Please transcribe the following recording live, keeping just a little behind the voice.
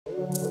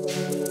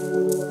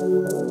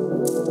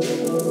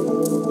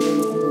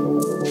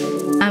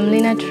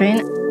Lina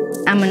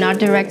Trinh. I'm an art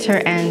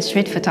director and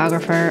street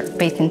photographer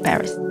based in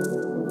Paris.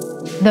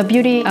 The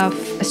beauty of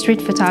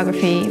street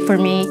photography for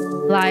me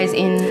lies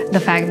in the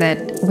fact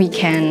that we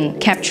can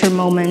capture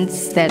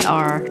moments that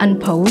are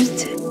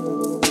unposed.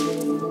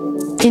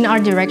 In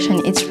art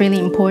direction, it's really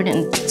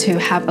important to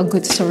have a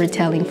good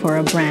storytelling for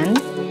a brand.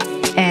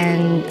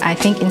 And I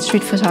think in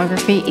street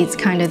photography, it's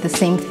kind of the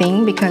same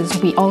thing because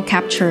we all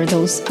capture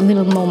those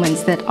little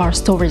moments that are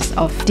stories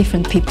of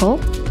different people.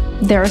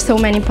 There are so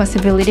many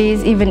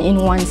possibilities, even in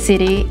one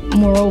city.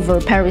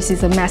 Moreover, Paris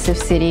is a massive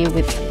city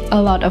with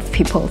a lot of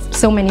people,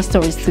 so many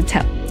stories to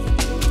tell.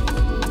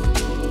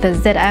 The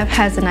ZF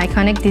has an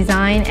iconic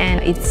design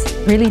and it's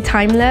really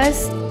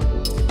timeless.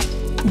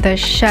 The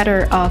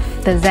shutter of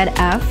the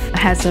ZF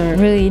has a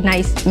really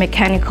nice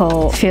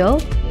mechanical feel,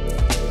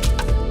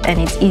 and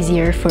it's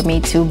easier for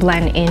me to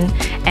blend in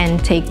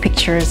and take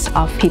pictures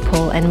of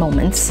people and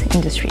moments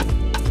in the street.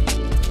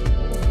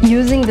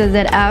 Using the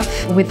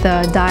ZF with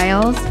the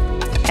dials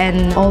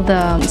and all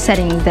the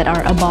settings that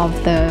are above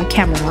the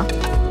camera,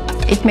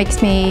 it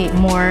makes me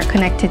more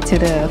connected to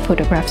the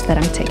photographs that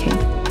I'm taking.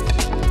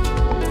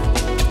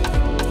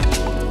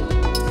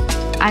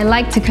 I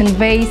like to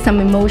convey some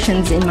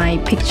emotions in my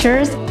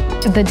pictures.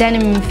 The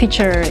denim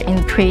feature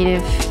in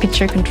creative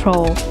picture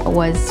control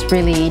was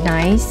really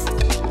nice.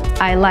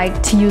 I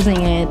liked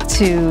using it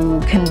to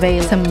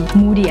convey some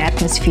moody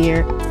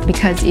atmosphere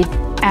because it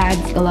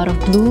adds a lot of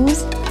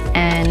blues,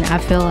 and I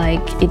feel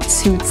like it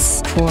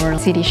suits for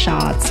city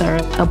shots or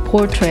a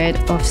portrait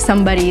of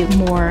somebody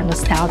more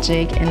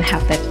nostalgic and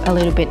have that a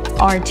little bit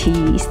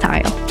arty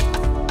style.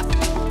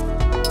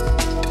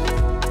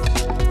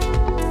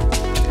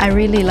 I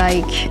really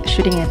like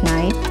shooting at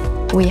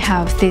night. We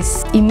have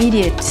this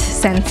immediate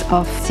sense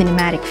of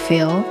cinematic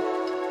feel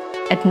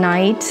at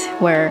night,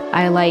 where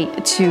I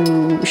like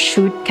to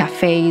shoot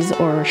cafes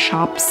or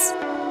shops.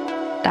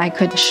 I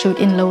could shoot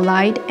in low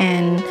light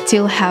and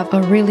still have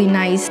a really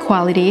nice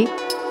quality,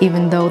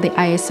 even though the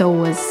ISO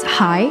was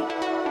high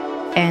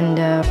and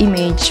the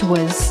image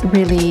was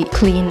really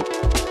clean.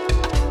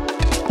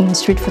 In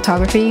street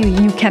photography,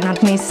 you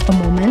cannot miss a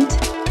moment.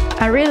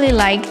 I really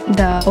like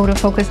the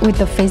autofocus with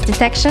the face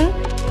detection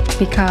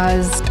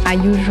because I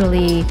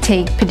usually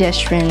take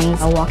pedestrians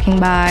walking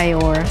by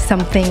or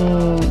something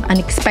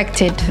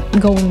unexpected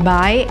going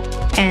by,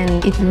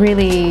 and it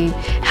really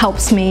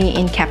helps me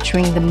in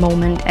capturing the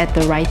moment at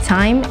the right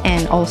time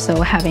and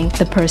also having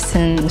the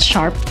person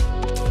sharp.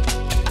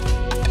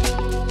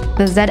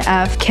 The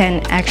ZF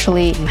can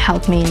actually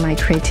help me in my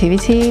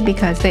creativity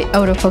because the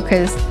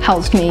autofocus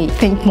helps me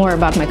think more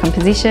about my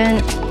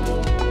composition.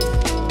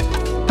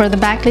 For the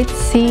backlit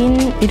scene,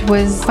 it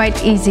was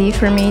quite easy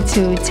for me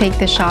to take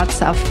the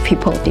shots of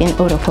people in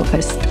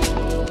autofocus.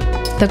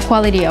 The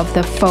quality of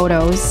the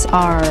photos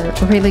are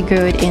really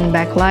good in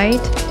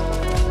backlight.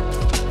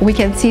 We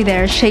can see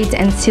their shades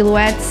and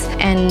silhouettes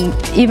and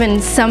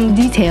even some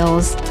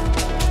details.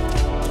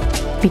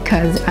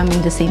 Because I'm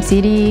in the same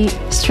city,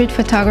 street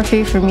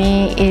photography for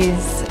me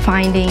is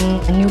finding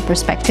new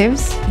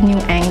perspectives, new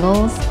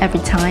angles every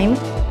time.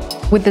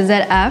 With the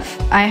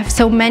ZF, I have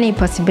so many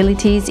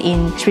possibilities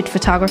in street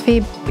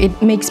photography.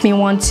 It makes me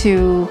want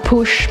to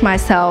push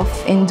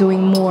myself in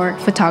doing more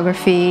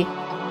photography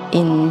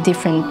in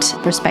different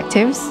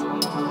perspectives.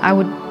 I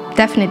would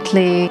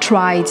definitely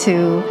try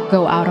to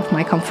go out of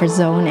my comfort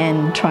zone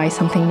and try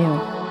something new.